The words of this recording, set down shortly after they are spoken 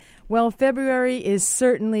Well, February is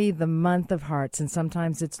certainly the month of hearts, and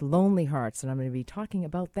sometimes it's lonely hearts, and I'm going to be talking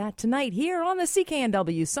about that tonight here on the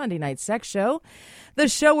CKNW Sunday Night Sex Show, the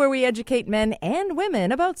show where we educate men and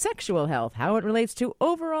women about sexual health, how it relates to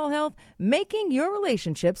overall health, making your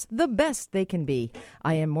relationships the best they can be.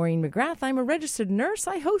 I am Maureen McGrath. I'm a registered nurse.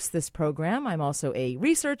 I host this program. I'm also a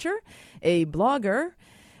researcher, a blogger,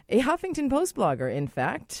 a Huffington Post blogger, in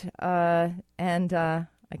fact, and I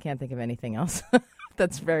can't think of anything else.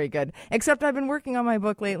 That's very good. Except I've been working on my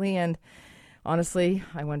book lately, and honestly,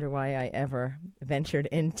 I wonder why I ever ventured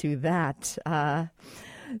into that.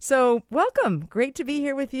 So welcome. Great to be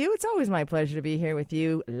here with you. It's always my pleasure to be here with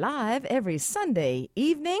you live every Sunday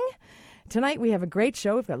evening. Tonight we have a great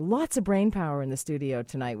show. We've got lots of brain power in the studio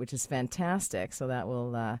tonight, which is fantastic. So that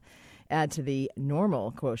will add to the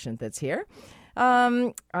normal quotient that's here.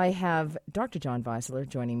 I have Dr. John Weisler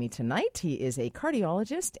joining me tonight. He is a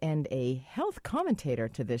cardiologist and a health commentator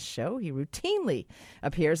to this show. He routinely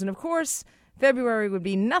appears. And, of course, February would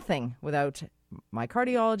be nothing without my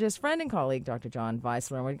cardiologist, friend, and colleague, Dr. John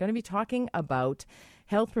Weisler. And we're going to be talking about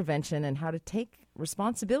health prevention and how to take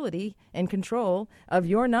responsibility and control of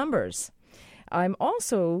your numbers. I'm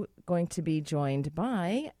also going to be joined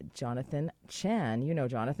by Jonathan Chan. You know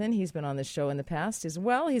Jonathan. He's been on this show in the past as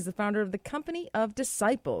well. He's the founder of the Company of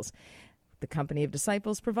Disciples. The Company of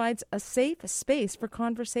Disciples provides a safe space for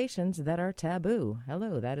conversations that are taboo.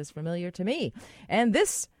 Hello, that is familiar to me. And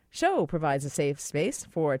this show provides a safe space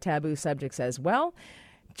for taboo subjects as well.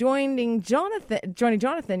 Joining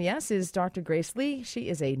Jonathan, yes, is Dr. Grace Lee. She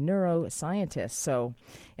is a neuroscientist. So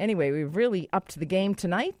anyway, we've really upped the game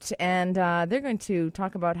tonight, and they're going to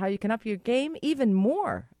talk about how you can up your game even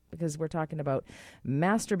more, because we're talking about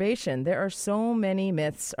masturbation. There are so many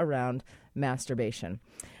myths around masturbation.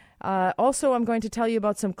 Also, I'm going to tell you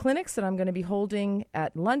about some clinics that I'm going to be holding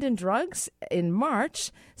at London Drugs in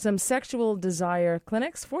March, some sexual desire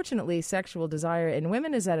clinics. Fortunately, sexual desire in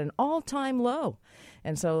women is at an all-time low.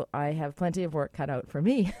 And so I have plenty of work cut out for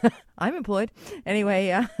me. I'm employed. Anyway,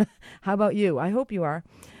 how about you? I hope you are.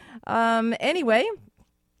 Anyway,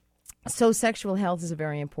 so sexual health is a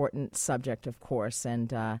very important subject, of course,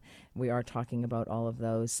 and we are talking about all of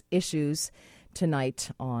those issues tonight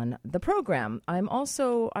on the program. I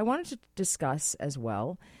wanted to discuss as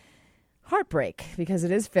well heartbreak, because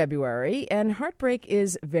it is February, and heartbreak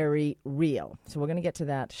is very real. So we're going to get to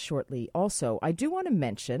that shortly. Also, I do want to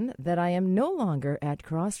mention that I am no longer at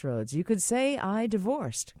Crossroads. You could say I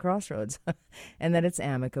divorced Crossroads and that it's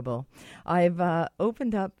amicable. I've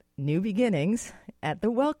opened up new beginnings at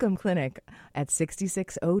the Welcome Clinic at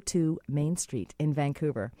 6602 Main Street in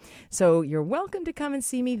Vancouver. So you're welcome to come and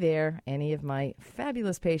see me there. Any of my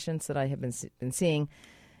fabulous patients that I have been seeing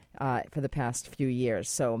for the past few years.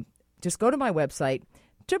 So just go to my website,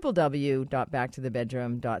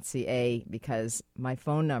 www.backtothebedroom.ca, because my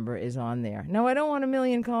phone number is on there. No, I don't want a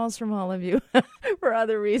million calls from all of you for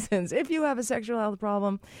other reasons. If you have a sexual health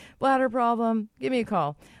problem, bladder problem, give me a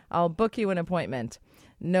call. I'll book you an appointment.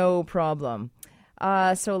 No problem.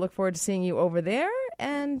 So look forward to seeing you over there.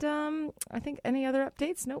 And I think any other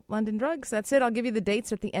updates? Nope, London Drugs. That's it. I'll give you the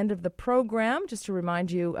dates at the end of the program, just to remind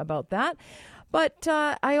you about that. But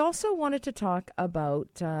I also wanted to talk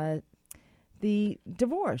about the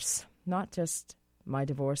divorce, not just my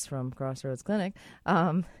divorce from Crossroads Clinic,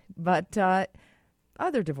 but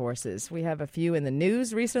other divorces. We have a few in the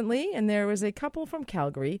news recently, and there was a couple from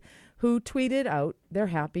Calgary who tweeted out their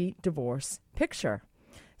happy divorce picture.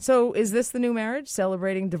 So is this the new marriage,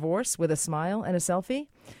 celebrating divorce with a smile and a selfie?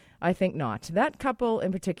 I think not. That couple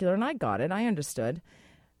in particular, and I got it, I understood,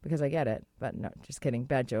 because I get it, but no, just kidding,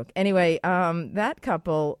 bad joke. Anyway, that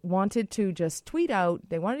couple wanted to just tweet out,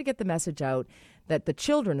 they wanted to get the message out that the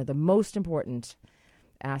children are the most important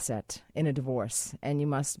asset in a divorce, and you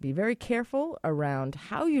must be very careful around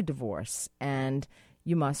how you divorce, and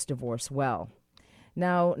you must divorce well.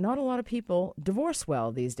 Now, not a lot of people divorce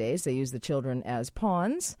well these days. They use the children as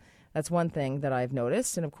pawns. That's one thing that I've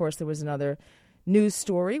noticed. And, of course, there was another news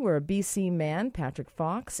story where a BC man, Patrick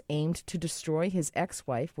Fox, aimed to destroy his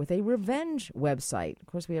ex-wife with a revenge website. Of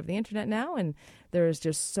course, we have the internet now, and there is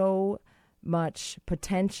just so much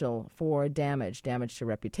potential for damage to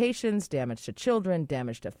reputations, damage to children,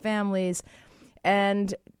 damage to families,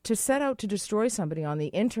 and to set out to destroy somebody on the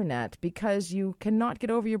internet because you cannot get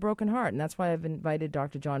over your broken heart. And that's why I've invited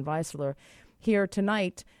Dr. John Weisler here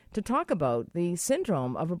tonight to talk about the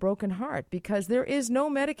syndrome of a broken heart, because there is no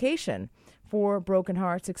medication for broken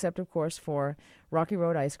hearts except, of course, for Rocky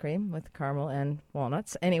Road ice cream with caramel and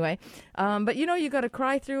walnuts. Anyway, but you got to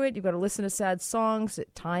cry through it. You got to listen to sad songs.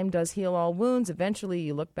 Time does heal all wounds. Eventually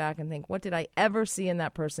you look back and think, what did I ever see in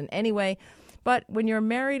that person anyway? But when you're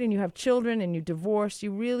married and you have children and you divorce,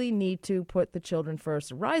 you really need to put the children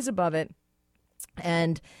first, rise above it,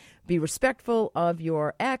 and be respectful of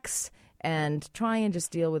your ex and try and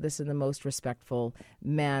just deal with this in the most respectful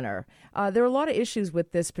manner. There are a lot of issues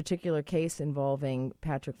with this particular case involving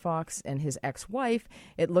Patrick Fox and his ex-wife.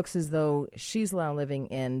 It looks as though she's now living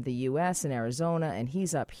in the U.S., in Arizona, and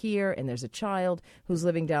he's up here, and there's a child who's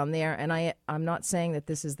living down there. And I'm not saying that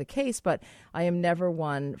this is the case, but I am never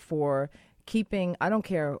one for keeping, I don't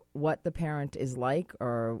care what the parent is like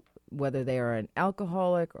or whether they are an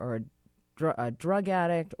alcoholic or a drug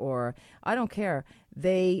addict, or I don't care.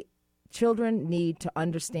 Children need to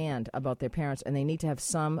understand about their parents, and they need to have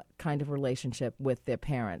some kind of relationship with their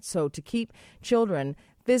parents. So to keep children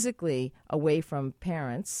physically away from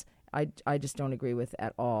parents, I just don't agree with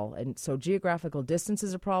at all. And so geographical distance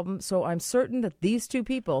is a problem. So I'm certain that these two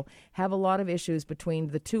people have a lot of issues between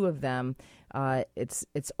the two of them.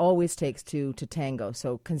 It's always takes two to tango.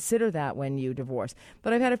 So consider that when you divorce.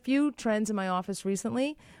 But I've had a few trends in my office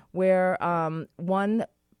recently where one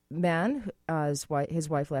man, his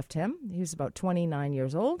wife left him. He was about 29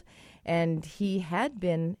 years old, and he had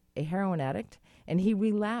been a heroin addict, and he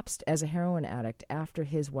relapsed as a heroin addict after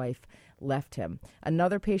his wife left him.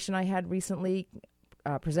 Another patient I had recently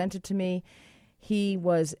presented to me, he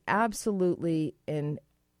was absolutely in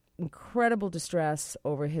incredible distress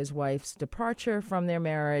over his wife's departure from their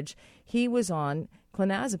marriage. He was on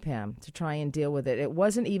clonazepam to try and deal with it. It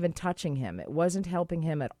wasn't even touching him. It wasn't helping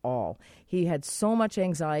him at all. He had so much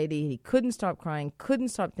anxiety. He couldn't stop crying, couldn't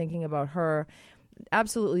stop thinking about her.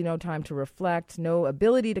 Absolutely no time to reflect, no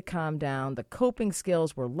ability to calm down. The coping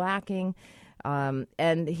skills were lacking,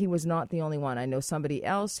 and he was not the only one. I know somebody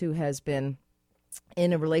else who has been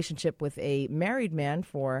in a relationship with a married man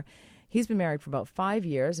he's been married for about 5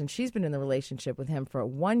 years, and she's been in the relationship with him for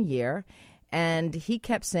 1 year. And he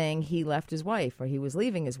kept saying he left his wife, or he was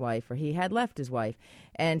leaving his wife, or he had left his wife.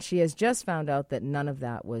 And she has just found out that none of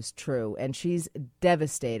that was true. And she's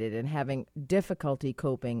devastated and having difficulty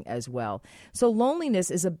coping as well. So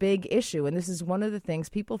loneliness is a big issue. And this is one of the things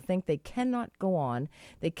people think they cannot go on.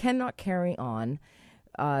 They cannot carry on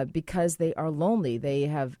because they are lonely. They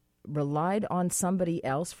have relied on somebody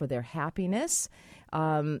else for their happiness.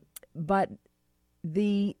 But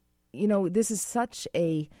this is such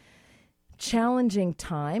a challenging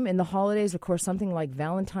time. In the holidays, of course, something like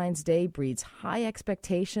Valentine's Day breeds high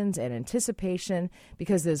expectations and anticipation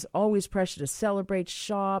because there's always pressure to celebrate,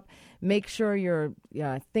 shop, make sure your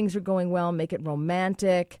things are going well, make it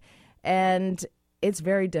romantic, and it's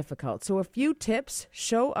very difficult. So a few tips: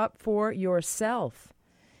 show up for yourself.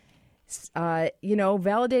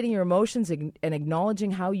 Validating your emotions and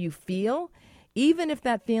acknowledging how you feel, even if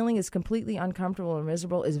that feeling is completely uncomfortable or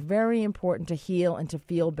miserable, is very important to heal and to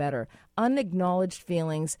feel better. Unacknowledged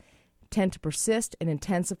feelings tend to persist and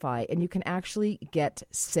intensify, and you can actually get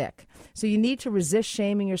sick. So you need to resist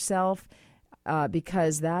shaming yourself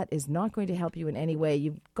because that is not going to help you in any way.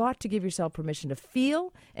 You've got to give yourself permission to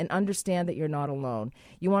feel and understand that you're not alone.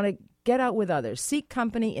 You want to get out with others, seek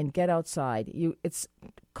company, and get outside. It's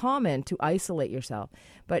common to isolate yourself,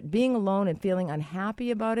 but being alone and feeling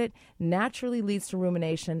unhappy about it naturally leads to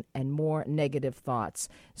rumination and more negative thoughts.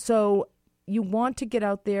 So you want to get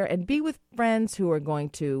out there and be with friends who are going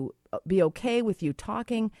to be okay with you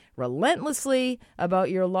talking relentlessly about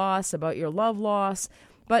your loss, about your love loss.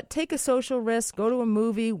 But take a social risk, go to a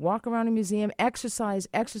movie, walk around a museum, exercise.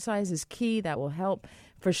 Exercise is key. That will help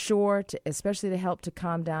for sure, especially to help to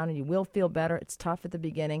calm down, and you will feel better. It's tough at the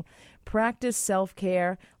beginning. Practice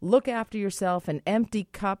self-care. Look after yourself. An empty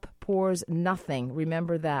cup pours nothing.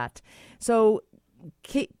 Remember that. So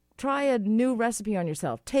try a new recipe on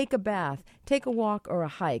yourself. Take a bath. Take a walk or a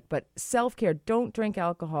hike. But self-care. Don't drink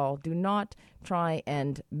alcohol. Do not try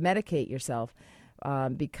and medicate yourself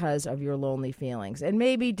because of your lonely feelings. And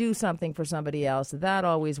maybe do something for somebody else. That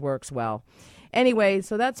always works well. Anyway,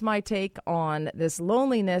 so that's my take on this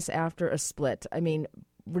loneliness after a split. I mean,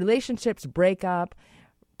 relationships break up.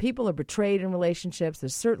 People are betrayed in relationships.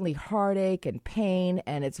 There's certainly heartache and pain,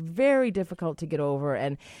 and it's very difficult to get over.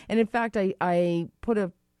 And in fact, I put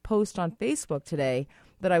a post on Facebook today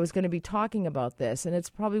that I was going to be talking about this, and it's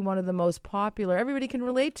probably one of the most popular. Everybody can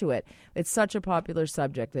relate to it. It's such a popular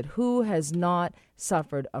subject that who has not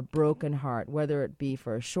suffered a broken heart, whether it be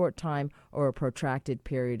for a short time or a protracted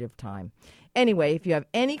period of time. Anyway, if you have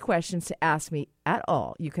any questions to ask me at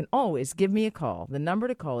all, you can always give me a call. The number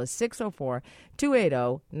to call is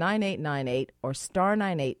 604-280-9898 or star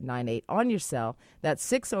 9898 on your cell. That's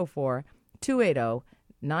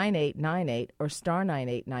 604-280-9898 or star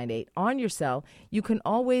 9898 on your cell. You can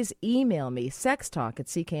always email me,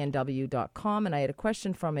 sextalk@cknw.com. And I had a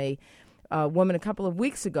question from a a woman a couple of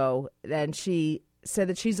weeks ago, and she said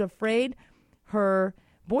that she's afraid her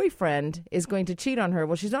boyfriend is going to cheat on her.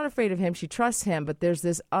 Well, she's not afraid of him. She trusts him, but there's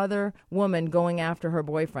this other woman going after her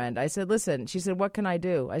boyfriend. I said, listen, she said, what can I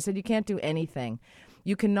do? I said, you can't do anything.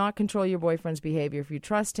 You cannot control your boyfriend's behavior. If you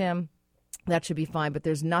trust him, that should be fine, but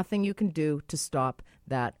there's nothing you can do to stop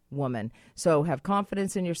that woman. So have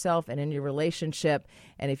confidence in yourself and in your relationship,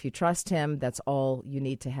 and if you trust him, that's all you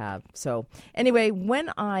need to have. So anyway,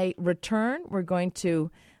 when I return, we're going to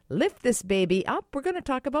lift this baby up. We're going to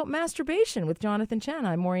talk about masturbation with Jonathan Chan.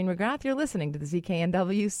 I'm Maureen McGrath. You're listening to the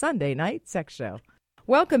CKNW Sunday Night Sex Show.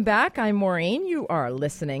 Welcome back. I'm Maureen. You are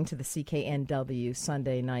listening to the CKNW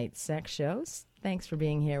Sunday Night Sex Shows. Thanks for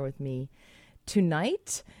being here with me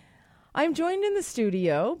tonight. I'm joined in the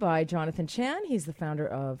studio by Jonathan Chan. He's the founder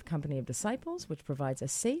of Company of Disciples, which provides a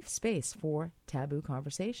safe space for taboo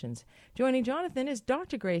conversations. Joining Jonathan is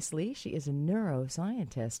Dr. Grace Lee. She is a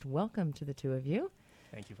neuroscientist. Welcome to the two of you.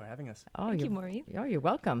 Thank you for having us. Thank you, Maureen. Oh, you're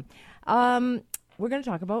welcome. We're going to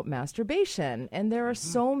talk about masturbation, and there are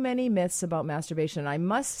so many myths about masturbation. I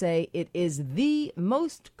must say it is the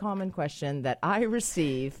most common question that I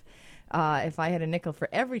receive. If I had a nickel for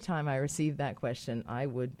every time I received that question, I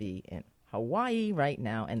would be in Hawaii right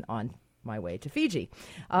now and on my way to Fiji.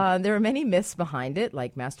 There are many myths behind it,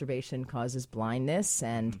 like masturbation causes blindness,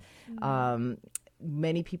 and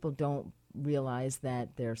many people don't realize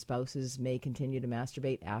that their spouses may continue to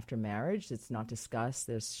masturbate after marriage. It's not discussed.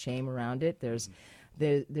 There's shame around it. There's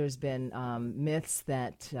been myths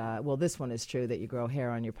that, well, this one is true, that you grow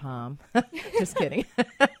hair on your palm. Just kidding.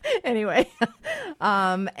 Anyway,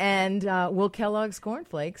 will Kellogg's Corn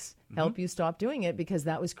Flakes help you stop doing it? Because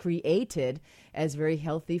that was created as very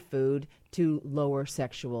healthy food to lower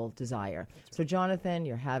sexual desire. So, Jonathan,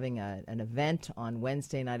 you're having an event on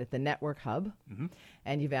Wednesday night at the Network Hub,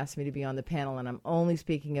 and you've asked me to be on the panel, and I'm only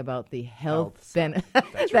speaking about the health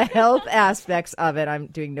health aspects of it. I'm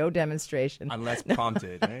doing no demonstration. Unless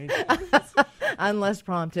prompted, right? Unless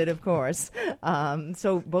prompted, of course.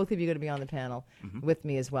 So both of you are going to be on the panel with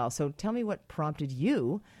me as well. So tell me what prompted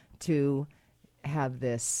you to have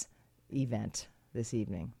this event this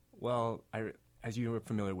evening. Well, as you are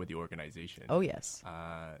familiar with the organization. Oh, yes.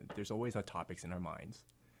 There's always topics in our minds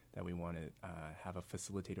that we want to have a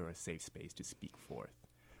facilitator or a safe space to speak forth.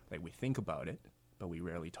 Like, we think about it, but we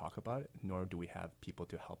rarely talk about it, nor do we have people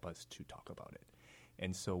to help us to talk about it.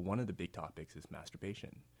 And so one of the big topics is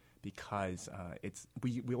masturbation, because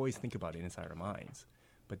we always think about it inside our minds.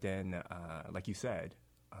 But then, like you said,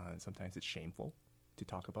 sometimes it's shameful to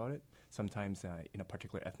talk about it. Sometimes in a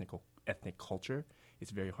particular ethnic culture,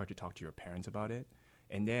 it's very hard to talk to your parents about it.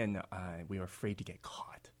 And then we are afraid to get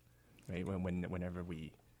caught, right? Whenever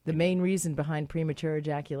we... The main reason behind premature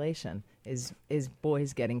ejaculation is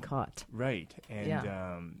boys getting caught. Right.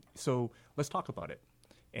 And so let's talk about it.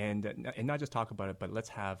 And not just talk about it, but let's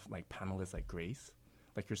have like panelists like Grace,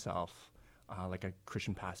 like yourself, like a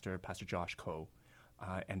Christian pastor, Pastor Josh Coe,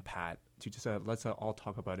 and Pat, to just let's all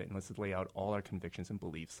talk about it, and let's lay out all our convictions and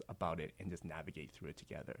beliefs about it and just navigate through it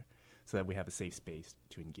together so that we have a safe space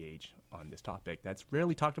to engage on this topic that's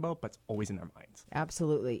rarely talked about, but it's always in our minds.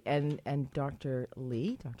 Absolutely. And Dr.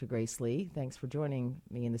 Lee, Dr. Grace Lee, thanks for joining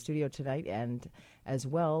me in the studio tonight, and as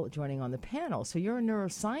well joining on the panel. So you're a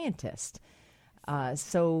neuroscientist.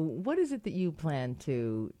 So what is it that you plan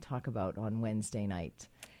to talk about on Wednesday night?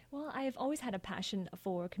 Well, I've always had a passion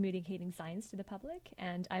for communicating science to the public,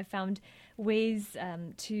 and I've found ways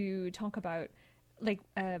to talk about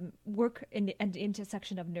work in the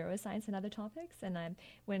intersection of neuroscience and other topics. And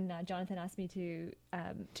when Jonathan asked me to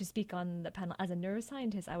speak on the panel as a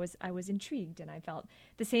neuroscientist, I was intrigued, and I felt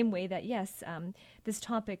the same way that yes, this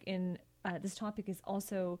topic is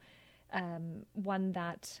also one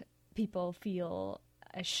that people feel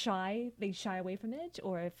shy. They shy away from it,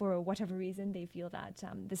 or for whatever reason they feel that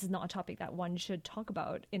this is not a topic that one should talk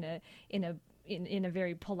about in a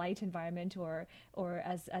very polite environment, or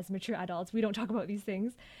as mature adults. We don't talk about these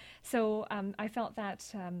things. So I felt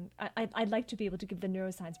that I'd like to be able to give the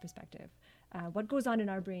neuroscience perspective. What goes on in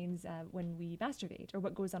our brains when we masturbate, or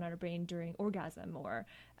what goes on in our brain during orgasm, or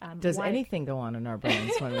does anything go on in our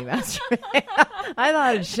brains when we masturbate? I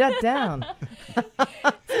thought it shut down.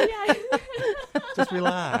 Yeah. Just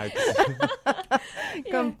relax.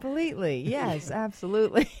 Completely. Yes,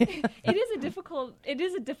 absolutely. It is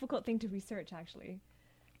a difficult thing to research, actually.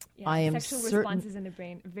 Yeah, I am sexual responses in the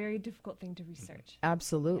brain, a very difficult thing to research.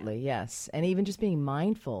 Absolutely, yes. And even just being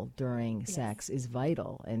mindful during sex is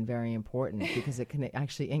vital and very important, because it can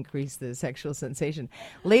actually increase the sexual sensation.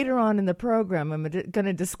 Later on in the program, I'm going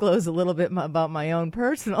to disclose a little bit about my own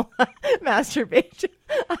personal masturbation.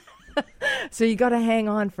 So you got to hang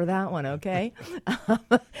on for that one, okay?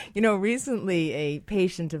 Recently a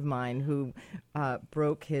patient of mine who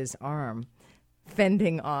broke his arm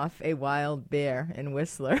fending off a wild bear in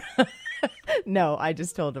Whistler. No, I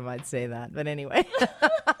just told him I'd say that. But anyway,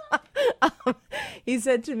 he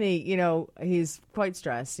said to me, he's quite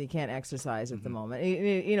stressed. He can't exercise at the moment.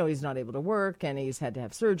 He's not able to work, and he's had to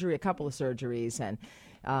have surgery, a couple of surgeries, and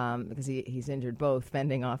because he's injured both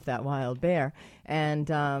fending off that wild bear.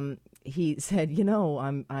 And he said,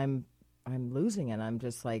 I'm losing it. I'm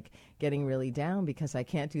just like getting really down because I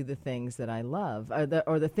can't do the things that I love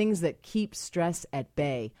or the things that keep stress at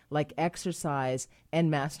bay, like exercise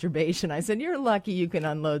and masturbation. I said, you're lucky you can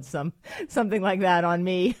unload something like that on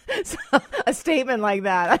me. A statement like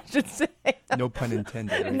that, I should say. No pun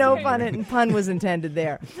intended. Right? No pun was intended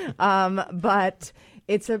there. But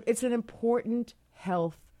it's an important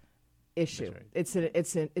health issue.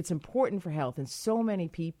 Right. It's important for health, and so many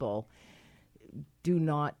people do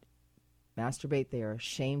not masturbate. They are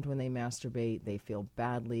ashamed when they masturbate. They feel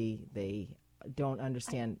badly. They don't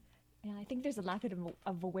understand. I think there's a lack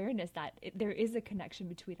of awareness that there is a connection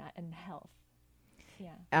between that and health. Yeah,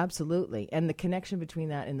 absolutely, and the connection between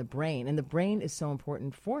that and the brain. And the brain is so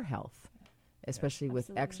important for health, especially with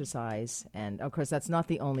exercise. And of course, that's not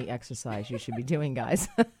the only exercise you should be doing, guys.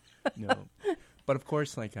 No, but of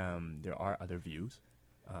course, there are other views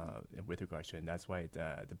with regards to it. And that's why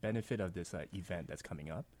the benefit of this event that's coming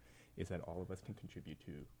up is that all of us can contribute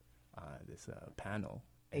to this panel.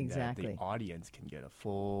 And exactly. That the audience can get a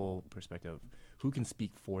full perspective of who can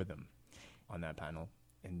speak for them on that panel.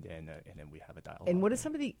 And then we have a dialogue. And what are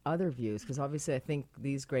some of the other views? Because obviously I think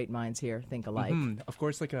these great minds here think alike. Mm-hmm. Of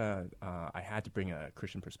course, I had to bring a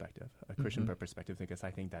Christian perspective, perspective, because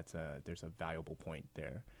I think there's a valuable point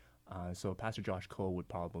there. So Pastor Josh Cole would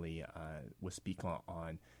probably would speak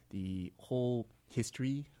on the whole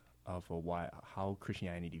history of how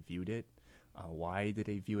Christianity viewed it. Why did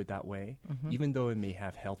they view it that way? Mm-hmm. Even though it may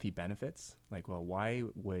have healthy benefits, why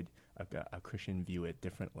would a Christian view it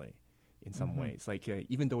differently in some ways?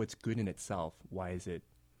 Even though it's good in itself, why is it?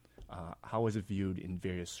 How is it viewed in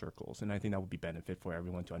various circles? And I think that would be benefit for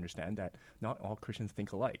everyone to understand that not all Christians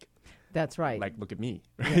think alike. That's right. Look at me.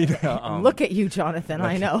 Right? Look at you, Jonathan.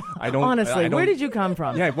 I know. Honestly, where did you come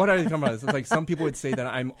from? Yeah, what did I come from? It's like some people would say that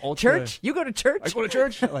I'm ultra... Church? You go to church? I go to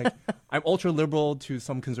church. I'm ultra liberal to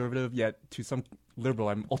some conservative, yet to some liberal,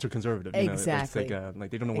 I'm ultra conservative. Exactly.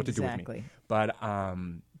 It's they don't know what to do with me.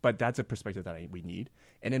 But that's a perspective that we need.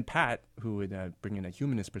 And then Pat, who would bring in a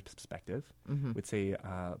humanist perspective, would say,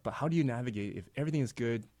 but how do you navigate if everything is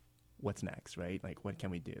good? What's next, right? What can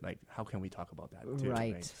we do? How can we talk about that too?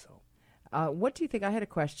 Right. So, what do you think? I had a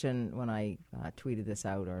question when I tweeted this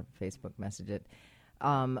out or Facebook messaged it.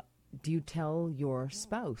 Do you tell your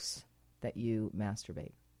spouse that you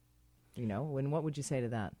masturbate? And what would you say to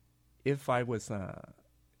that? If I was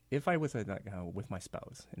with my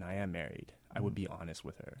spouse and I am married, I would be honest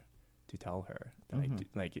with her to tell her that I do,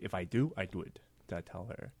 if I do it. To tell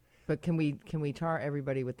her. But can we tar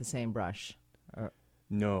everybody with the same brush?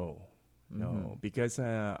 No, because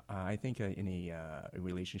I think in a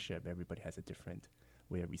relationship, everybody has a different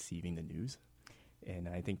way of receiving the news, and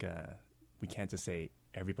I think we can't just say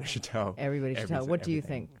everybody should tell. Everybody should tell. What do you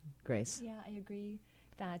think, Grace? Yeah, I agree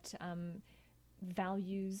that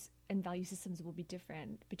values and value systems will be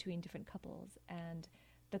different between different couples, and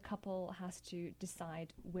the couple has to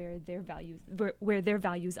decide where their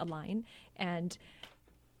values align. And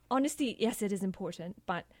honesty, yes, it is important,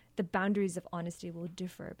 but the boundaries of honesty will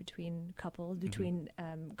differ between couples, between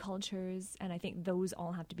cultures, and I think those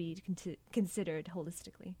all have to be considered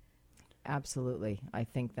holistically. Absolutely, I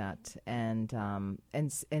think that, and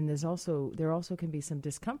there also can be some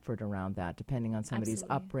discomfort around that, depending on somebody's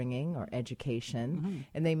upbringing or education,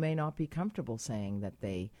 and they may not be comfortable saying that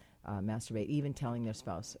they masturbate, even telling their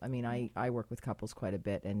spouse. I mean, I work with couples quite a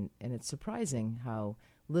bit, and it's surprising how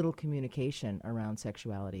little communication around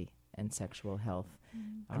sexuality and sexual health.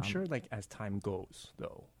 I'm sure, as time goes,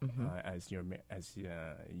 though, as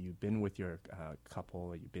you've been with your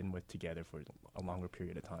couple, you've been together for a longer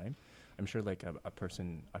period of time, I'm sure a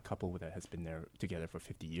couple that has been there together for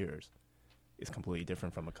 50 years is completely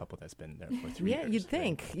different from a couple that's been there for 3 years. Yeah,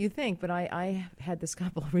 you'd think, but I had this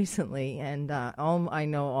couple recently, and I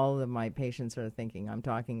know all of my patients are thinking I'm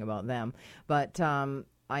talking about them, but I'm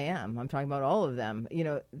talking about all of them.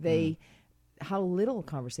 How little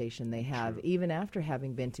conversation they have, even after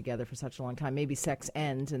having been together for such a long time. Maybe sex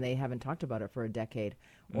ends and they haven't talked about it for a decade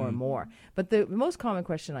or more. But the most common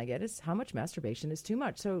question I get is how much masturbation is too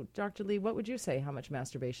much? So, Dr. Lee, what would you say? How much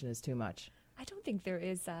masturbation is too much? I don't think there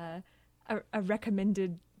is a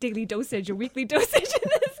recommended daily dosage or weekly dosage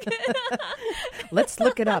in this Let's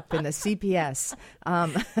look it up in the CPS.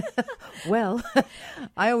 Well,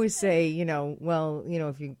 I always say,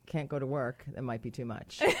 if you can't go to work, that might be too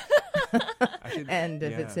much. And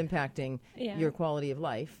if it's impacting your quality of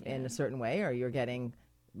life in a certain way, or you're getting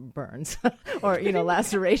burns or,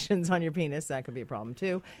 lacerations on your penis, that could be a problem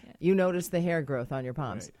too. Yeah. You notice the hair growth on your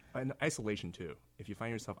palms. Right. And isolation too. If you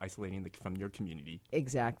find yourself isolating from your community.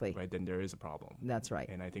 Exactly. Right, then there is a problem. That's right.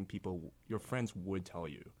 And I think your friends would tell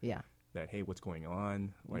you. Yeah. That, hey, what's going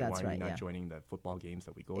on? Why are you not joining the football games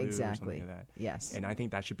that we go to? Or something like that? Yes. And I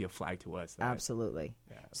think that should be a flag to us. Absolutely.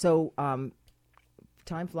 Yeah. So,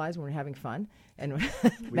 time flies when we're having fun, and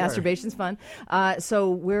masturbation's fun.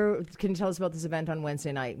 So can you tell us about this event on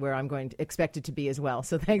Wednesday night, where I'm going to expect it to be as well?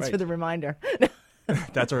 So thanks for the reminder.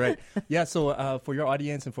 That's all right. Yeah, so for your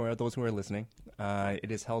audience and for those who are listening,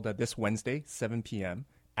 it is held this Wednesday, 7 p.m.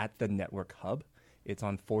 at the Network Hub. It's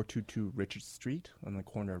on 422 Richards Street on the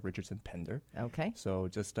corner of Richards and Pender. Okay. So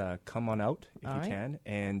just come on out if you can.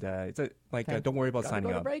 And don't worry about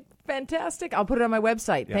signing up. Break. Fantastic. I'll put it on my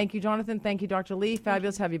website. Yeah. Thank you, Jonathan. Thank you, Dr. Lee.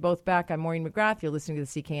 Fabulous to have you both back. I'm Maureen McGrath. You're listening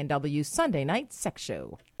to the CKNW Sunday Night Sex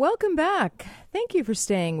Show. Welcome back. Thank you for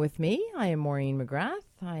staying with me. I am Maureen McGrath.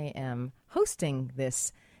 I am hosting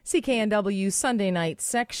this CKNW Sunday Night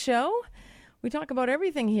Sex Show. We talk about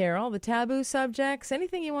everything here, all the taboo subjects,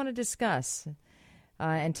 anything you want to discuss.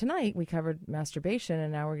 And tonight we covered masturbation,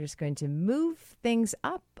 and now we're just going to move things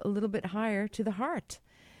up a little bit higher to the heart.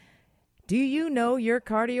 Do you know your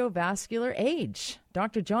cardiovascular age?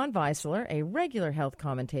 Dr. John Weisler, a regular health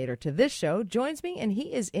commentator to this show, joins me, and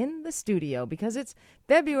he is in the studio because it's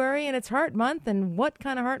February and it's Heart Month, and what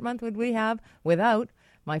kind of Heart Month would we have without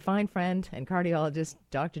my fine friend and cardiologist,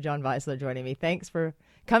 Dr. John Weisler, joining me. Thanks for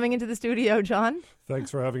coming into the studio, John.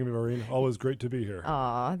 Thanks for having me, Maureen. Always great to be here.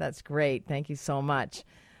 Aw, that's great. Thank you so much.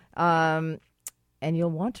 And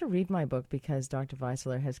you'll want to read my book because Dr.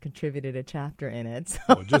 Weisler has contributed a chapter in it. So.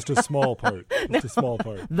 Oh, just a small part. Just a small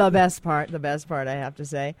part. The best part, I have to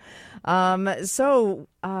say. One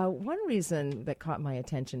reason that caught my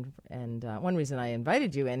attention and one reason I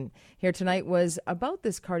invited you in here tonight was about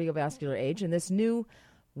this cardiovascular age and this new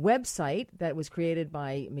website that was created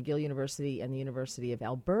by McGill University and the University of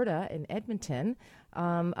Alberta in Edmonton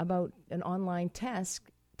about an online test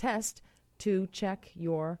to check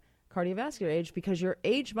your cardiovascular age, because your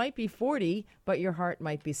age might be 40, but your heart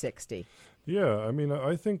might be 60. Yeah, I mean,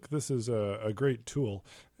 I think this is a great tool.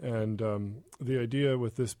 And the idea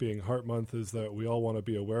with this being Heart Month is that we all want to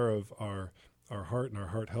be aware of our heart and our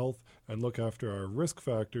heart health and look after our risk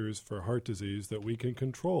factors for heart disease that we can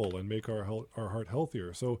control and make our heart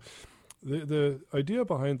healthier. So the idea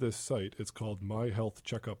behind this site, it's called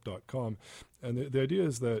myhealthcheckup.com. And the idea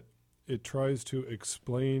is that it tries to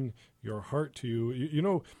explain your heart to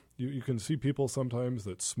you. You can see people sometimes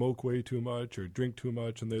that smoke way too much or drink too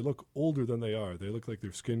much, and they look older than they are. They look like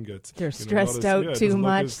their skin gets... They're stressed out too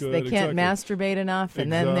much. They can't masturbate enough,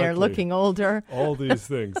 and then they're looking older. All these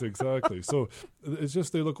things, exactly. So it's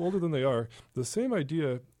just they look older than they are. The same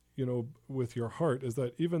idea, with your heart is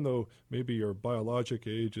that even though maybe your biologic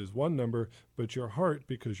age is one number, but your heart,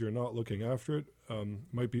 because you're not looking after it,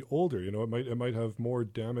 might be older. It might have more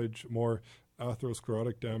damage, more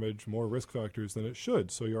atherosclerotic damage, more risk factors than it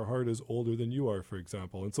should. So your heart is older than you are, for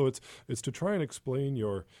example. And so it's to try and explain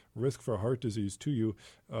your risk for heart disease to you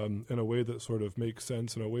in a way that sort of makes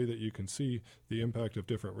sense, in a way that you can see the impact of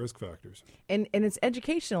different risk factors. And it's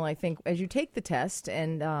educational, I think, as you take the test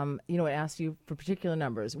and, it asks you for particular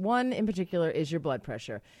numbers. One in particular is your blood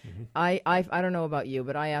pressure. Mm-hmm. I don't know about you,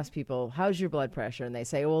 but I ask people, how's your blood pressure? And they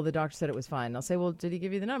say, well, the doctor said it was fine. And I'll say, well, did he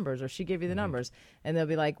give you the numbers or she give you the numbers? And they'll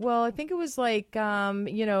be like, well, I think it was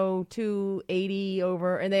 280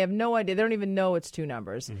 over, and they have no idea. They don't even know it's two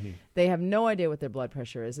numbers. Mm-hmm. They have no idea what their blood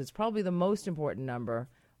pressure is. It's probably the most important number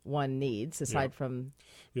one needs, aside from...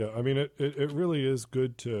 Yeah, I mean, it really is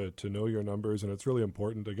good to know your numbers, and it's really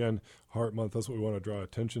important. Again, Heart Month, that's what we want to draw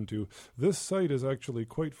attention to. This site is actually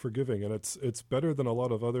quite forgiving, and it's better than a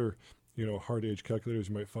lot of other heart age calculators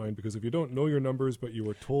you might find, because if you don't know your numbers but you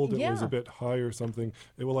were told it was a bit high or something,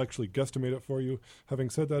 it will actually guesstimate it for you.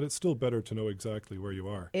 Having said that, it's still better to know exactly where you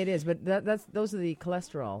are. It is, but those are the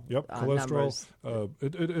cholesterol cholesterol. numbers.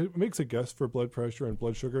 It makes a guess for blood pressure and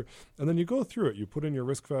blood sugar, and then you go through it. You put in your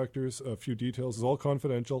risk factors, a few details. It's all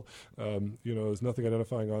confidential. There's nothing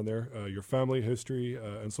identifying on there, your family history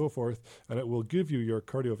and so forth, and it will give you your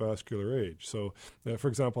cardiovascular age. So, for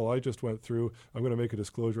example, I just went through, I'm going to make a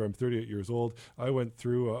disclosure, I'm 38 48 years old. I went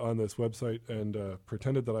through on this website and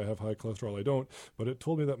pretended that I have high cholesterol. I don't, but it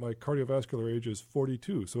told me that my cardiovascular age is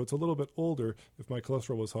 42. So it's a little bit older. If my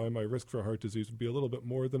cholesterol was high, my risk for heart disease would be a little bit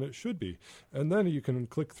more than it should be. And then you can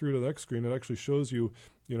click through to the next screen. It actually shows you,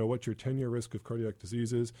 what your 10-year risk of cardiac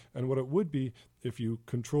disease is and what it would be if you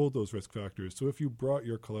controlled those risk factors. So if you brought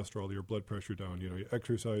your cholesterol, your blood pressure down, you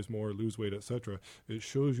exercise more, lose weight, etc., it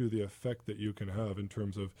shows you the effect that you can have in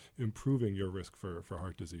terms of improving your risk for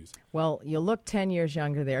heart disease. Well, you look 10 years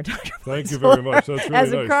younger there, Dr. Thank you very much. That's really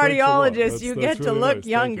As a nice. cardiologist, you get that's to really look nice.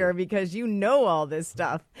 younger because you know all this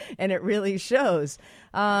stuff, and it really shows.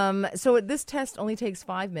 So this test only takes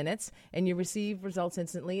 5 minutes, and you receive results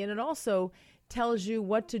instantly, and it also tells you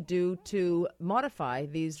what to do to modify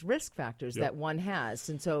these risk factors that one has.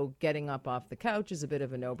 And so getting up off the couch is a bit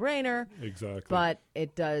of a no-brainer. Exactly. But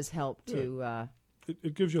it does help to...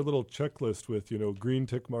 It gives you a little checklist with, green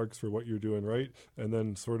tick marks for what you're doing right, and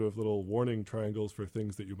then sort of little warning triangles for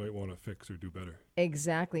things that you might want to fix or do better.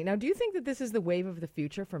 Exactly. Now, do you think that this is the wave of the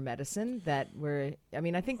future for medicine?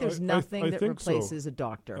 I think there's nothing that replaces a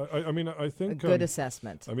doctor. I think a good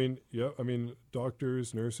assessment.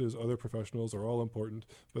 Doctors, nurses, other professionals are all important,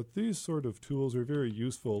 but these sort of tools are very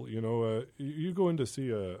useful. You go in to see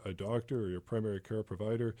a doctor or your primary care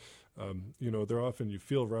provider. They're often, you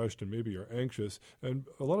feel rushed and maybe you're anxious, and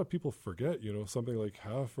a lot of people forget, something like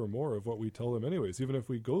half or more of what we tell them anyways, even if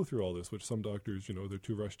we go through all this, which some doctors, they're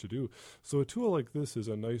too rushed to do. So a tool like this is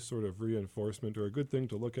a nice sort of reinforcement or a good thing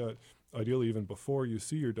to look at, ideally even before you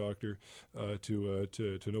see your doctor,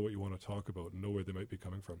 to know what you want to talk about and know where they might be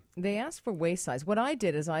coming from. They asked for waist size. What I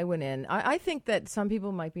did is I went in. I think that some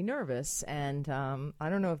people might be nervous, and I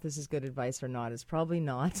don't know if this is good advice or not. It's probably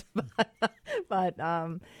not, but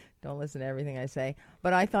don't listen to everything I say.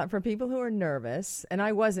 But I thought for people who are nervous, and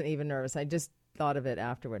I wasn't even nervous, I just thought of it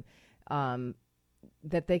afterward,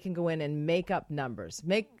 that they can go in and make up numbers,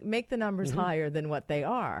 make the numbers higher than what they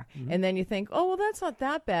are. And then you think, oh, well, that's not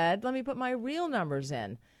that bad. Let me put my real numbers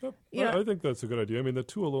in. Yep. I think that's a good idea. The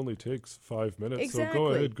tool only takes 5 minutes. Exactly. So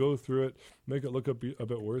go ahead, go through it, make it look a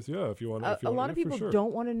bit worse. Yeah, if you want to. A lot of people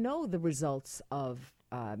don't want to know the results of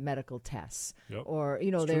medical tests, or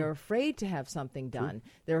they're afraid to have something done.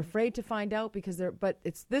 They're afraid to find out because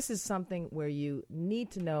this is something where you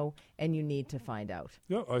need to know and you need to find out.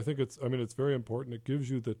 Yeah, I think it's very important. It gives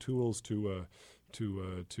you the tools to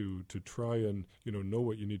try and know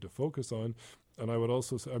what you need to focus on. And I would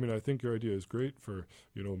also say, I think your idea is great for,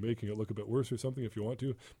 making it look a bit worse or something if you want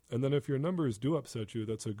to. And then if your numbers do upset you,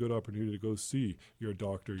 that's a good opportunity to go see your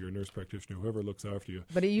doctor, your nurse practitioner, whoever looks after you.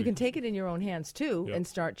 But you can take it in your own hands, too, and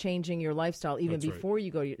start changing your lifestyle even before you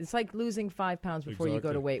go to it's like losing 5 pounds before you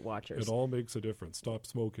go to Weight Watchers. It all makes a difference. Stop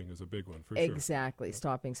smoking is a big one, for sure. sure. Exactly,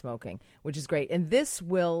 stopping smoking, which is great. And this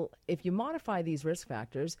will, if you modify these risk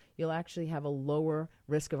factors, you'll actually have a lower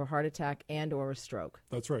risk of a heart attack and or a stroke.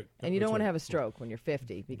 That's right. And you don't want to have a stroke when you're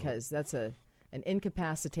 50 because that's an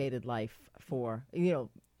incapacitated life for,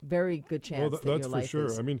 very good chance that your life is.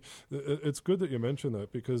 That's for sure. It's good that you mention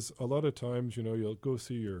that because a lot of times, you'll go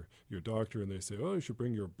see your doctor and they say, oh, you should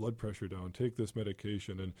bring your blood pressure down, take this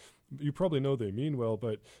medication. And you probably know they mean well,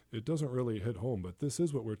 but it doesn't really hit home. But this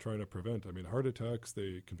is what we're trying to prevent. Heart attacks,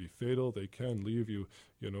 they can be fatal. They can leave you,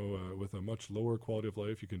 with a much lower quality of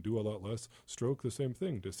life. You can do a lot less. Stroke, the same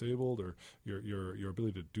thing. Disabled or your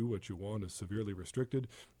ability to do what you want is severely restricted.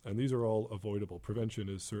 And these are all avoidable. Prevention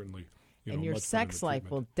is certainly and your sex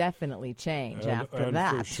life will definitely change after and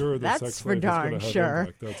that. For sure, that's for darn sure.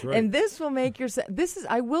 That's right. And this will make your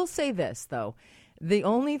I will say this though, the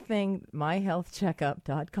only thing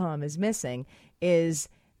myhealthcheckup.com is missing is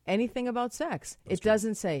anything about sex. It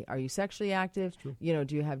doesn't say, are you sexually active? Do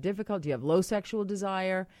you have difficulty? Do you have low sexual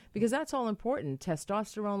desire? Because that's all important.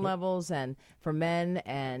 Testosterone levels and for men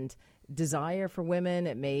and desire for women.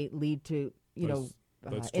 It may lead to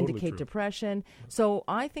That's indicate totally depression. So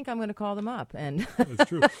I think I'm going to call them up and That's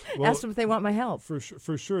true. ask them if they want my help. For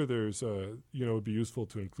sure, there's, it'd be useful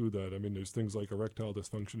to include that. There's things like erectile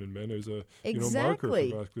dysfunction in men. There's a marker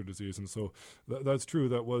for vascular disease, and so that's true.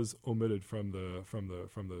 That was omitted from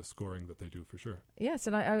the scoring that they do for sure. Yes,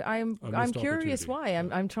 and I'm curious why.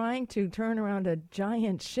 I'm trying to turn around a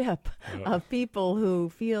giant ship of people who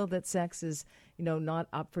feel that sex is not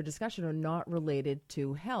up for discussion or not related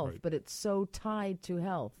to health, but it's so tied to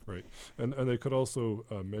health. Right. And they could also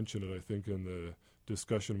mention it, I think, in the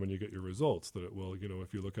discussion when you get your results, that it will,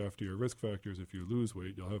 if you look after your risk factors, if you lose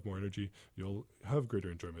weight, you'll have more energy, you'll have greater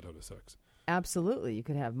enjoyment out of sex. Absolutely. You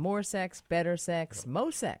could have more sex, better sex,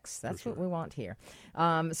 most sex. That's what we want here.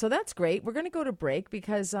 So that's great. We're going to go to break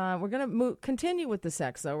because we're going to continue with the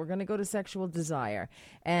sex, though. We're going to go to sexual desire.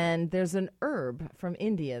 And there's an herb from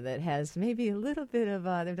India that has maybe a little bit of,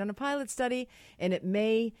 they've done a pilot study, and it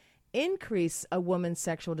may increase a woman's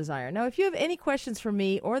sexual desire. Now, if you have any questions for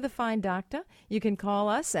me or the fine doctor, you can call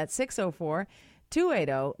us at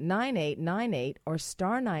 604-280-9898 or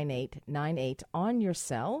star 9898 on your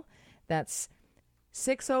cell. That's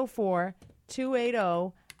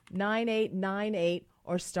 604-280-9898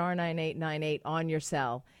 or star 9898 on your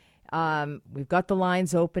cell. We've got the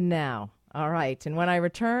lines open now. All right. And when I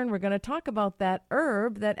return, we're going to talk about that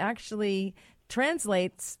herb that actually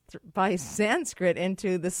translates by Sanskrit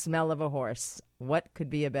into the smell of a horse. What could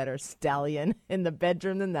be a better stallion in the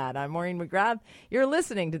bedroom than that? I'm Maureen McGrath. You're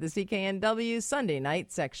listening to the CKNW Sunday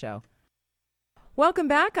Night Sex Show. Welcome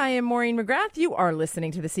back. I am Maureen McGrath. You are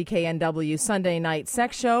listening to the CKNW Sunday Night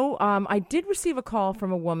Sex Show. I did receive a call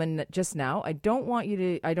from a woman just now. I don't want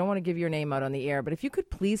to give your name out on the air, but if you could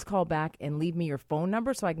please call back and leave me your phone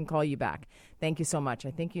number so I can call you back. Thank you so much.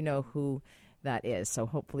 I think you know who that is, so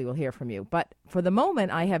hopefully we'll hear from you. But for the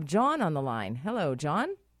moment, I have John on the line. Hello, John.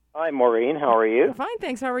 Hi, Maureen. How are you? Fine,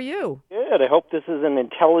 thanks. How are you? Good. I hope this is an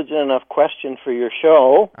intelligent enough question for your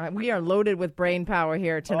show. We are loaded with brain power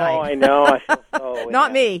here tonight. Oh, I know. I feel so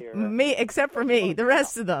Not me. Me, except for me. The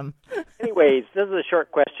rest of them. Anyways, this is a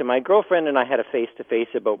short question. My girlfriend and I had a face-to-face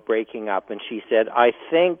about breaking up, and she said, I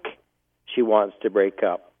think she wants to break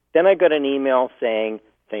up. Then I got an email saying,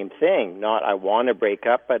 same thing, not I want to break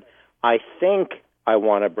up, but I think I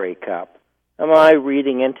want to break up. Am I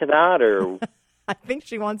reading into that, or... I think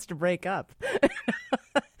she wants to break up.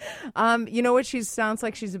 You know what? She sounds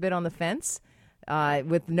like she's a bit on the fence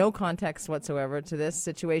with no context whatsoever to this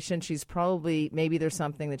situation. She's maybe there's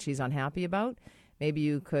something that she's unhappy about. Maybe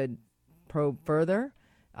you could probe further,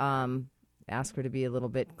 ask her to be a little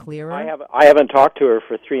bit clearer. I haven't talked to her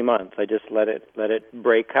for 3 months. I just let it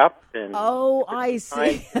break up. And I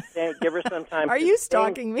see. Give her some time. Are you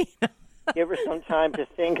stalking me? Give her some time to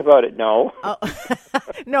think about it. No. Oh.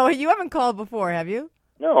 No, you haven't called before, have you?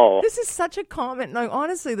 No. This is such a common... No,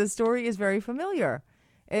 honestly, the story is very familiar.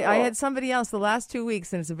 I had somebody else the last 2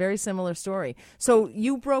 weeks, and it's a very similar story. So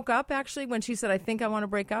you broke up, actually, when she said, I think I want to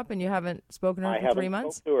break up, and you haven't spoken to her for 3 months? I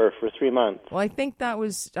haven't spoken to her for 3 months. Well, I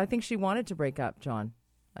think she wanted to break up, John.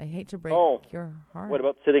 I hate to break your heart. What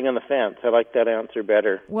about sitting on the fence? I like that answer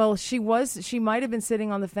better. Well, she might have been sitting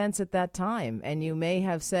on the fence at that time, and you may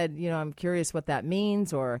have said, I'm curious what that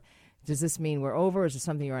means, or does this mean we're over? Is there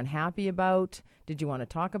something you're unhappy about? Did you want to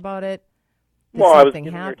talk about it? Did I was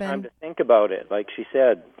giving happen? her time to think about it, like she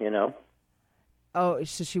said, Oh,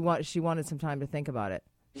 so she wanted some time to think about it.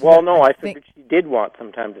 I figured she did want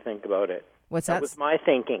some time to think about it. What's that? That was my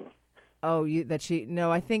thinking. Oh,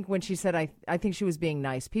 I think when she said, I think she was being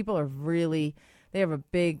nice. People are they have a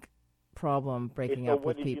big problem breaking up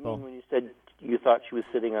with people. What did you mean when you said you thought she was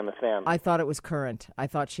sitting on the fence? I thought it was current. I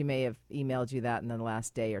thought she may have emailed you that in the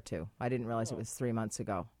last day or two. I didn't realize it was 3 months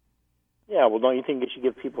ago. Yeah, well, don't you think you should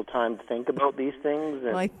give people time to think about these things?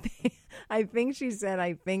 Well, I think she said,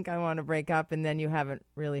 I think I want to break up, and then you haven't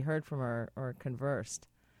really heard from her or conversed.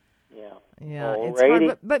 Yeah, it's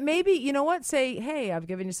hard, but maybe, you know what, say, hey, I've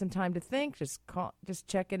given you some time to think, just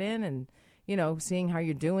check it in and, seeing how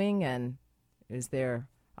you're doing, and it's okay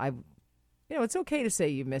to say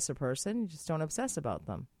you miss a person, you just don't obsess about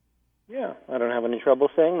them. Yeah, I don't have any trouble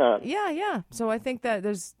saying that. Yeah, so I think that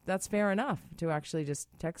that's fair enough to actually just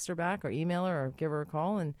text her back or email her or give her a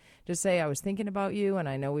call and just say, I was thinking about you, and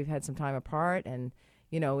I know we've had some time apart, and,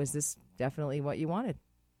 is this definitely what you wanted?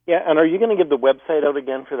 Yeah, and are you going to give the website out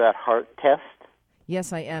again for that heart test?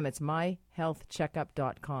 Yes, I am. It's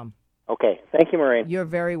myhealthcheckup.com. Okay. Thank you, Maureen. You're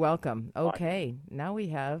very welcome. Okay. Bye. Now we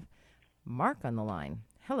have Mark on the line.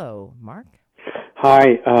 Hello, Mark.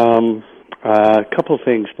 Hi. A couple of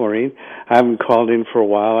things, Maureen. I haven't called in for a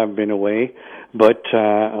while. I've been away. But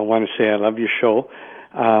I want to say I love your show.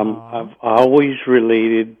 I've always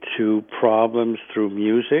related to problems through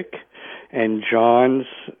music. And John's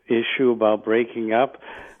issue about breaking up,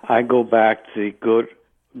 I go back to the good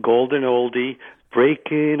golden oldie,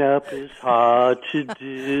 breaking up is hard to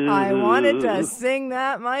do. I wanted to sing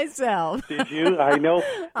that myself. Did you? I know.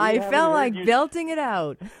 I felt like belting it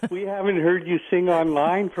out. We haven't heard you sing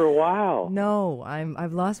online for a while. No,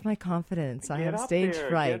 I've lost my confidence. I have stage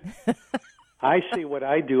fright. I see what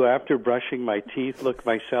I do after brushing my teeth, look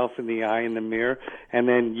myself in the eye in the mirror, and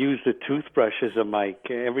then use the toothbrush as a mic.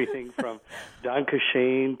 Everything from Danke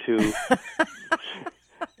Shane to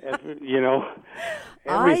You know,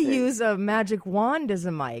 I everything. use a magic wand as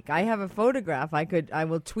a mic. I have a photograph. I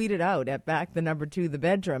will tweet it out at back the number 2 the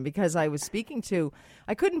bedroom, because I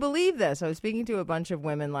couldn't believe this. I was speaking to a bunch of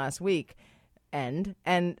women last week, and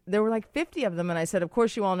there were like 50 of them, and I said, of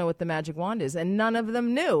course you all know what the magic wand is, and none of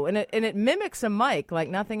them knew. And it mimics a mic like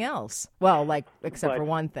nothing else. Well, like except for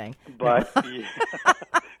one thing. But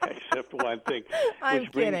except one thing. I'm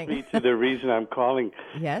which kidding. brings me to the reason I'm calling.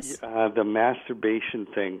 Yes. The masturbation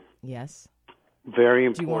thing. Yes. Very Do you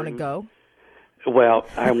important. want to go? Well,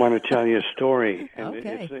 I want to tell you a story, and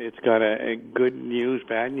Okay. it's got a good news,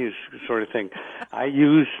 bad news sort of thing. I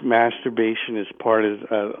use masturbation as part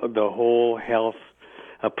of the whole health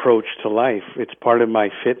approach to life. It's part of my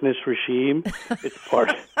fitness regime. It's part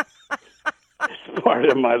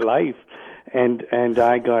of my life, and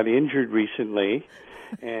I got injured recently,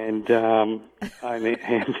 and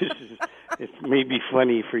it's maybe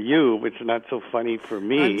funny for you, but it's not so funny for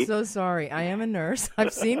me. I'm so sorry. I am a nurse.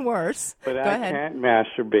 I've seen worse. But Go I ahead. can't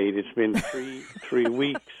masturbate. It's been three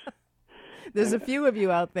weeks. There's a few of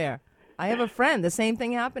you out there. I have a friend. The same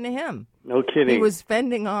thing happened to him. No kidding. He was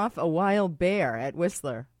fending off a wild bear at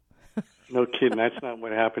Whistler. No kidding. That's not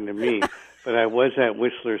what happened to me. But I was at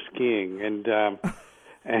Whistler skiing, and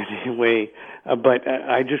anyway. But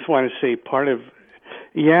I just want to say part of.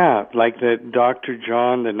 Yeah, like the Dr.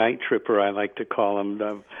 John, the night tripper, I like to call him,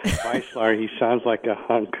 the Weisler. He sounds like a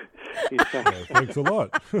hunk. Thanks a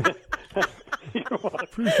lot.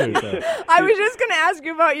 Appreciate that. I was just going to ask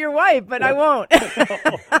you about your wife, but I won't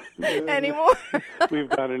anymore. We've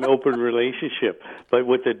got an open relationship, but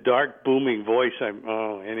with the dark, booming voice,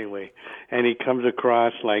 anyway. And he comes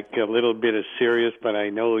across like a little bit of serious, but I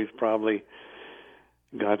know he's probably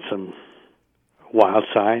got some wild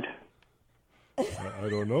side. I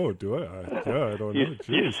don't know, do I? I don't know.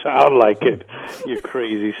 You sound like it, you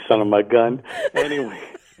crazy son of a gun. Anyway.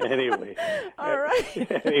 All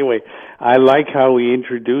right. Anyway, I like how he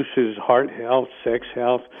introduces heart health, sex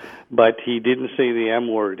health, but he didn't say the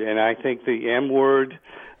M word. And I think the M word,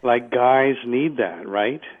 like guys need that,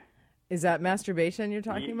 right? Is that masturbation you're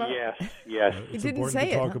talking about? Yes. It's didn't important say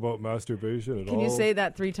to it, talk huh? about masturbation at all. Can you say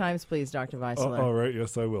that 3 times, please, Dr. Weisler? All right,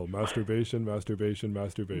 yes, I will. Masturbation. There. we go.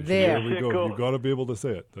 Sicko. You got to be able to say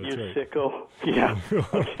it. That's You right. sicko. Yeah.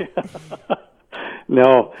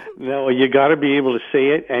 No, you got to be able to say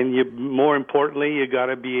it, and more importantly, you got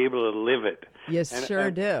to be able to live it. You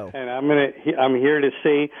sure do. And I'm here to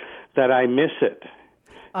say that I miss it.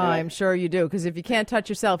 I'm sure you do, because if you can't touch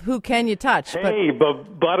yourself, who can you touch? Hey,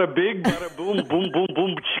 bada big, bada boom, boom, boom,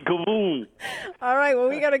 boom, chicka boom. All right, well,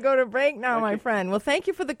 we got to go to break now, my friend. Well, thank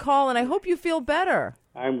you for the call, and I hope you feel better.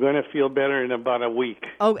 I'm going to feel better in about a week.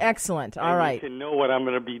 Oh, excellent. All right. You can know what I'm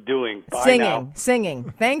going to be doing. Bye now.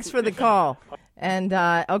 Singing. Thanks for the call. And,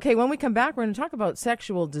 okay, when we come back, we're going to talk about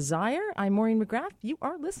sexual desire. I'm Maureen McGrath. You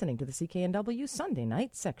are listening to the CKNW Sunday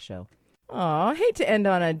Night Sex Show. Oh, I hate to end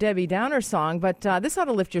on a Debbie Downer song, but this ought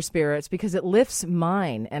to lift your spirits because it lifts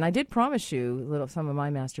mine. And I did promise you some of my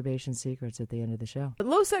masturbation secrets at the end of the show. But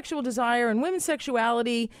low sexual desire and women's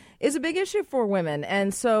sexuality is a big issue for women.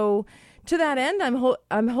 And so to that end,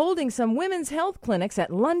 I'm holding some women's health clinics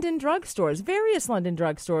at London drugstores, various London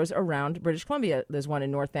drugstores around British Columbia. There's one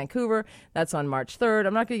in North Vancouver. That's on March 3rd.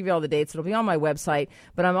 I'm not going to give you all the dates. It'll be on my website.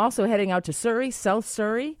 But I'm also heading out to Surrey, South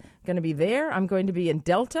Surrey. Going to be there. I'm going to be in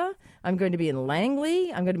Delta. I'm going to be in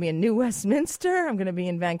Langley. I'm going to be in New Westminster. I'm going to be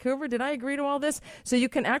in Vancouver. Did I agree to all this? So you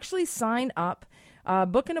can actually sign up,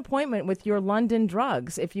 book an appointment with your London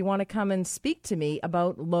drugs if you want to come and speak to me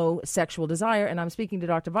about low sexual desire. And I'm speaking to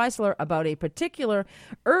Dr. Weisler about a particular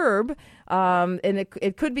herb, and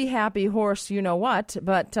it could be happy horse, you know what,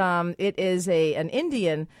 but it is an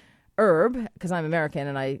Indian herb, because I'm American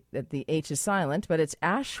and the H is silent, but it's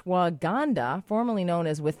ashwagandha, formerly known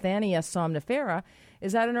as Withania somnifera.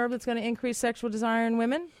 Is that an herb that's going to increase sexual desire in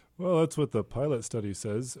women? Well, that's what the pilot study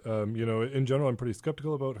says. In general, I'm pretty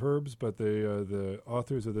skeptical about herbs, but the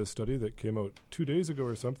authors of this study that came out 2 days ago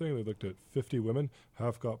or something, they looked at 50 women,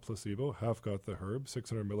 half got placebo, half got the herb,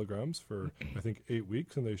 600 milligrams for, I think, 8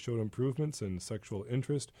 weeks, and they showed improvements in sexual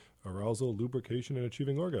interest, arousal, lubrication, and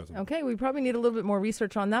achieving orgasm. Okay, we probably need a little bit more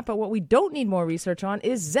research on that, but what we don't need more research on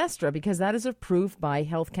is Zestra, because that is approved by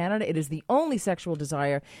Health Canada. It is the only sexual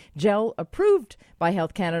desire gel approved by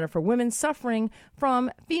Health Canada for women suffering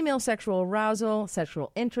from female sexual arousal,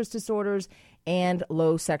 sexual interest disorders, and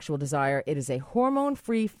low sexual desire. It is a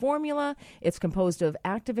hormone-free formula. It's composed of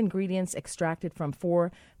active ingredients extracted from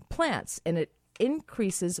 4 plants, and it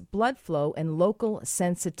increases blood flow and local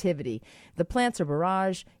sensitivity. The plants are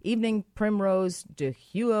borage, evening primrose,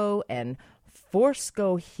 dehuo, and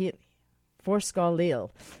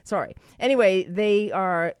Forskolil. Sorry. Anyway,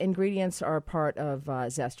 ingredients are part of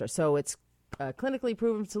Zestra. So it's a clinically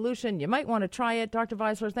proven solution. You might want to try it. Dr.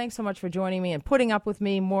 Weisler, thanks so much for joining me and putting up with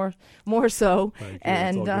me more so. Thank you.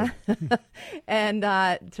 And and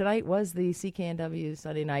tonight was the CKNW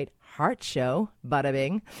Sunday Night Heart Show. Bada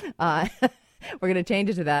bing. We're going to change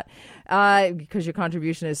it to that because your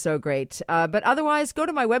contribution is so great. But otherwise, go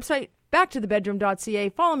to my website, backtothebedroom.ca.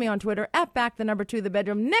 Follow me on Twitter,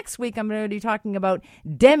 @back2thebedroom. Next week, I'm going to be talking about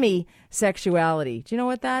demisexuality. Do you know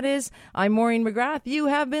what that is? I'm Maureen McGrath. You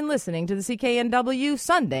have been listening to the CKNW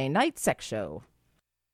Sunday Night Sex Show.